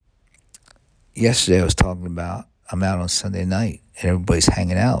yesterday I was talking about I'm out on Sunday night and everybody's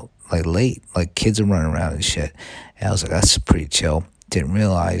hanging out like late, like kids are running around and shit. And I was like, that's pretty chill. Didn't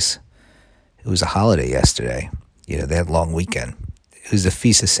realize it was a holiday yesterday. They had a long weekend. It was the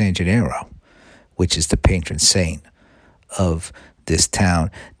Feast of San Gennaro, which is the patron saint of this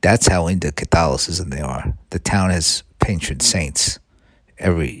town. That's how into Catholicism they are. The town has patron saints.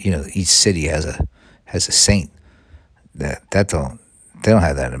 Each city has a saint. They don't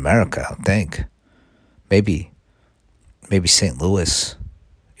have that in America, I don't think. Maybe St. Louis,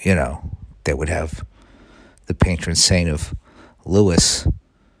 they would have the patron saint of Louis.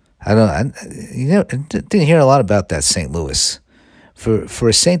 Didn't hear a lot about that St. Louis. For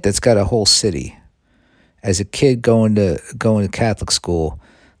a saint that's got a whole city. As a kid going to Catholic school,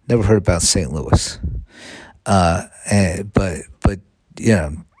 never heard about St. Louis.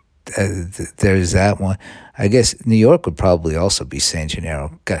 There's that one. I guess New York would probably also be San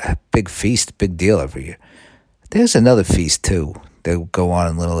Gennaro. Got a big feast, big deal every year. There's another feast too that will go on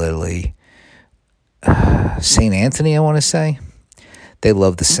in Little Italy. St. Anthony, I want to say. They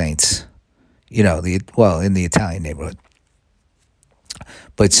love the saints. In the Italian neighborhood.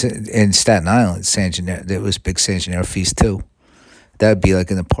 But in Staten Island, San Gennaro, there was a big San Gennaro feast too. That would be like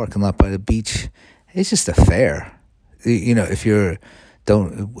in the parking lot by the beach. It's just a fair. If you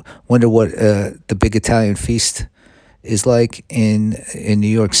don't wonder what the big Italian feast is like in New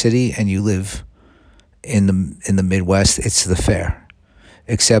York City, and you live in the Midwest, it's the fair.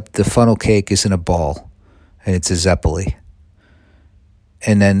 Except the funnel cake isn't a ball, and it's a zeppoli.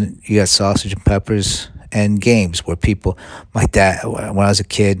 And then you got sausage and peppers and games where my dad, when I was a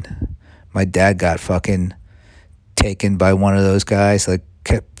kid, my dad got fucking taken by one of those guys, like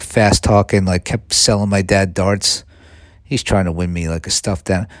kept fast talking, like kept selling my dad darts. He's trying to win me like a stuffed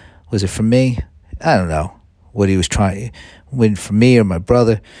animal. Was it for me? I don't know what he was trying to win for me or my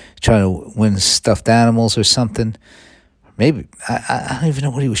brother, trying to win stuffed animals or something. Maybe, I don't even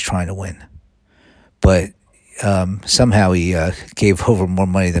know what he was trying to win. But somehow he gave over more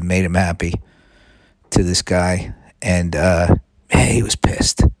money than made him happy to this guy. And man, he was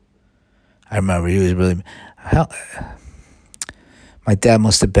pissed. I remember he was really... my dad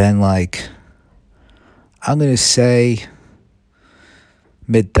must have been like, I'm going to say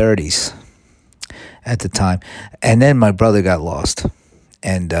mid-30s at the time. And then my brother got lost.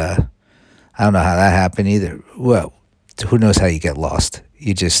 And I don't know how that happened either. Well, who knows how you get lost?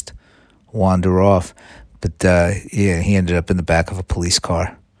 You just wander off. But he ended up in the back of a police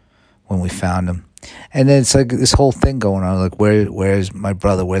car when we found him. And then it's like this whole thing going on. Like, where's my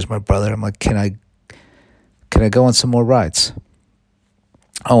brother? Where's my brother? I'm like, can I go on some more rides?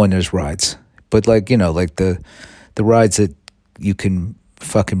 Oh, and there's rides. But like the rides that you can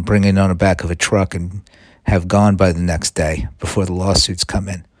fucking bring in on the back of a truck and have gone by the next day before the lawsuits come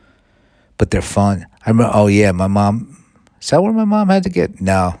in. But they're fun. I remember, my mom, is that where my mom had to get?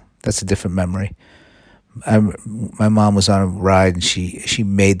 No, that's a different memory. My mom was on a ride and she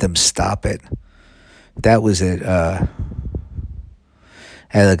made them stop it. That was at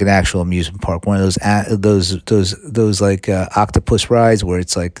like an actual amusement park, one of those like octopus rides where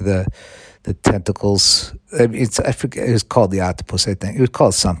it's like the tentacles. I forget, it was called the octopus, I think. It was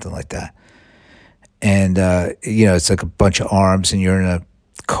called something like that. And it's like a bunch of arms and you're in a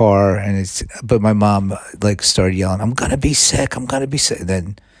car but my mom like started yelling, I'm gonna be sick. And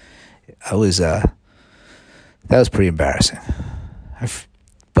then that was pretty embarrassing.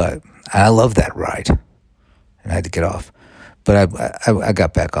 But I love that ride. And I had to get off. But I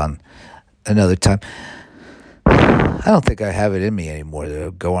got back on another time. I don't think I have it in me anymore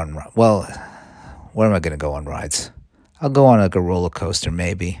to go on. Well, where am I going to go on rides? I'll go on like a roller coaster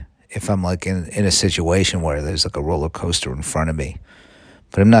maybe. If I'm like in a situation where there's like a roller coaster in front of me.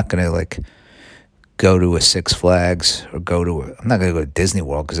 But I'm not going to like go to a Six Flags or I'm not going to go to Disney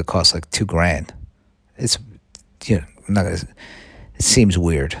World because it costs like $2,000. It's, I'm not going to, it seems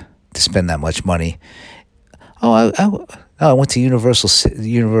weird to spend that much money. I went to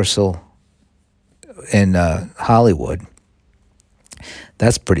Universal in Hollywood.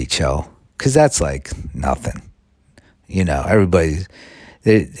 That's pretty chill because that's like nothing. Everybody.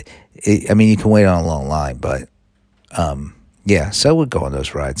 You can wait on a long line, but so I would go on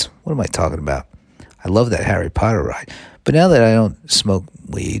those rides. What am I talking about? I love that Harry Potter ride, but now that I don't smoke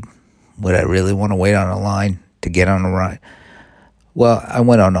weed, would I really want to wait on a line to get on a ride? Well, I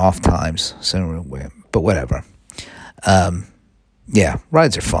went on off times, but whatever.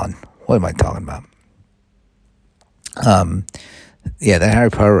 Rides are fun. What am I talking about? That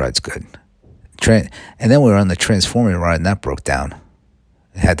Harry Potter ride's good. And then we were on the Transforming ride, and that broke down.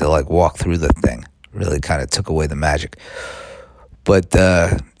 I had to like walk through the thing. Really kind of took away the magic. But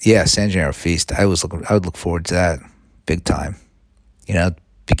yeah, San Gennaro Feast. I would look forward to that big time. You know,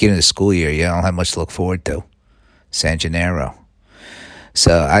 beginning of the school year, you don't have much to look forward to. San Gennaro.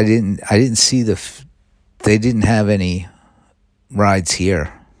 So I didn't see they didn't have any rides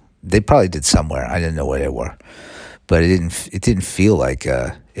here. They probably did somewhere. I didn't know where they were, but it didn't feel like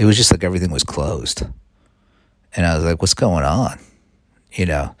it was just like everything was closed, and I was like, what's going on? You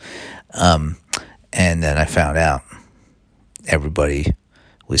know, and then I found out everybody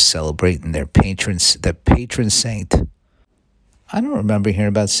was celebrating their patron saint. I don't remember hearing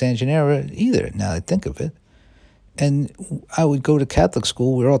about San Gennaro either. Now that I think of it. And I would go to Catholic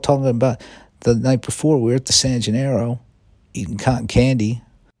school. We were all talking about the night before. We were at the San Gennaro, eating cotton candy,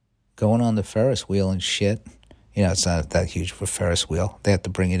 going on the Ferris wheel and shit. You know, it's not that huge of a Ferris wheel. They have to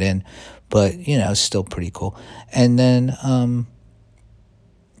bring it in. But, you know, it's still pretty cool. And then,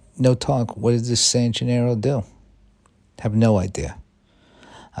 no talk. What did this San Gennaro do? Have no idea.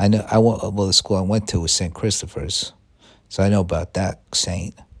 I know. Well, the school I went to was St. Christopher's. So I know about that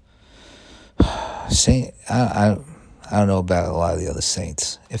saint. Saint, I don't know about a lot of the other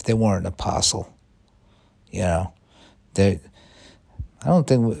saints. If they weren't an apostle, you know, I don't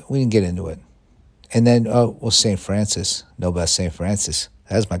think we didn't get into it. And then, St. Francis. Know about St. Francis.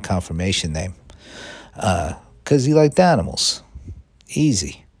 That's my confirmation name. Because he liked animals.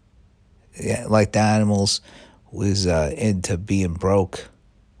 Easy. Yeah, liked animals. Was into being broke.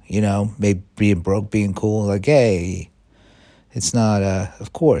 You know, maybe being broke, being cool. Like, hey, it's not,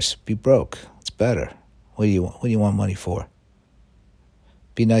 of course, be broke. It's better. What do you want? What do you want money for?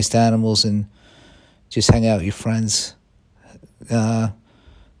 Be nice to animals and just hang out with your friends with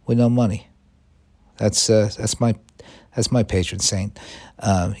no money. That's my patron saint.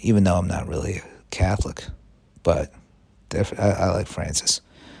 Even though I'm not really a Catholic, but I like Francis.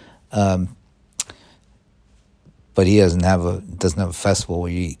 But he doesn't have a festival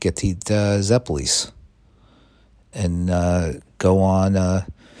where you get to eat Zeppelis and go on.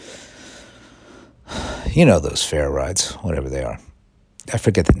 You know those fair rides, whatever they are. I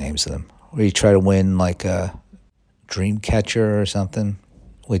forget the names of them. Where you try to win like a dream catcher or something,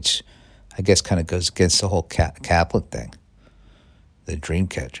 which I guess kind of goes against the whole Catholic thing. The dream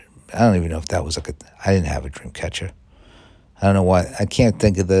catcher. I don't even know if that was I didn't have a dream catcher. I don't know why. I can't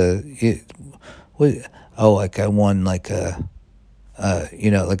think of like I won like a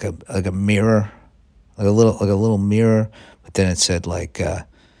mirror, like a little mirror, but then it said like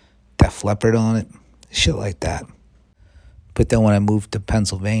Def Leppard on it, shit like that. But then when I moved to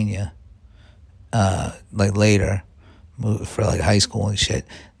Pennsylvania, like later, moved for like high school and shit,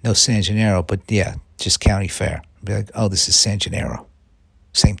 no San Gennaro, but yeah, just county fair. I'd be like, oh, this is San Gennaro,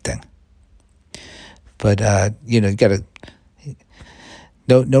 same thing. But you gotta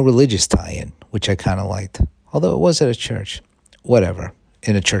no religious tie-in, which I kind of liked. Although it was at a church, whatever,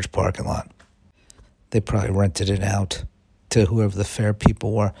 in a church parking lot. They probably rented it out to whoever the fair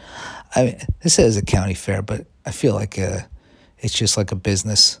people were. I mean, this is a county fair, but I feel like it's just like a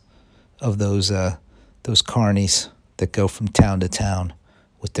business of those carnies that go from town to town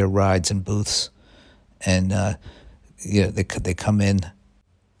with their rides and booths, and they come in,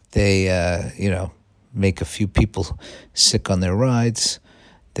 they make a few people sick on their rides.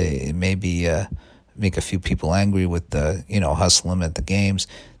 They maybe make a few people angry with hustle them at the games.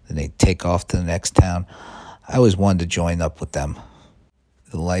 Then they take off to the next town. I always wanted to join up with them.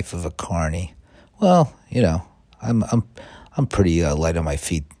 The life of a carny. Well, I'm pretty light on my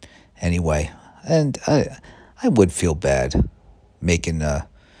feet anyway, and I would feel bad making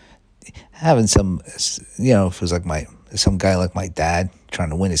having some if it was like some guy like my dad trying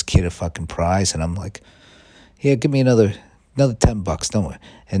to win his kid a fucking prize, and I'm like, yeah, give me another $10, don't worry,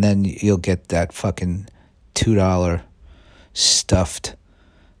 and then you'll get that fucking $2 stuffed,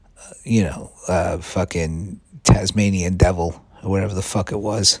 fucking Tasmanian devil or whatever the fuck it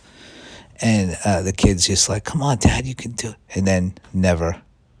was, and the kid's just like, come on, Dad, you can do it, and then never.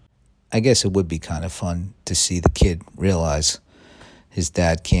 I guess it would be kind of fun to see the kid realize his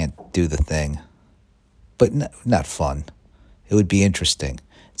dad can't do the thing, but not fun. It would be interesting.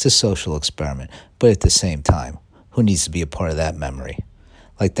 It's a social experiment, but at the same time, who needs to be a part of that memory?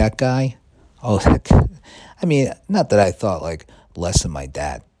 Like that guy? Oh, I mean, not that I thought like less than my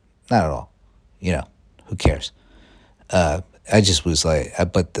dad. Not at all. Who cares? I just was like,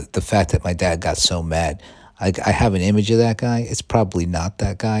 but the fact that my dad got so mad, I have an image of that guy. It's probably not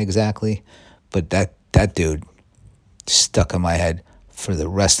that guy exactly, but that dude stuck in my head for the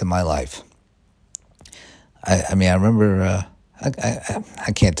rest of my life. I mean, I remember,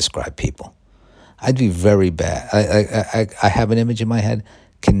 I can't describe people. I'd be very bad. I have an image in my head,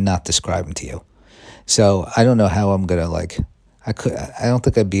 cannot describe them to you. So I don't know how I'm going to I don't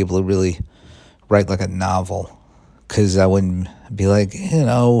think I'd be able to really write like a novel, because I wouldn't be like,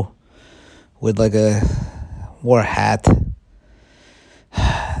 with like wore a hat.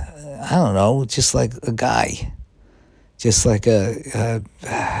 I don't know, just like a guy, just like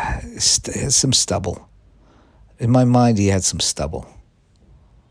some stubble. In my mind, he had some stubble.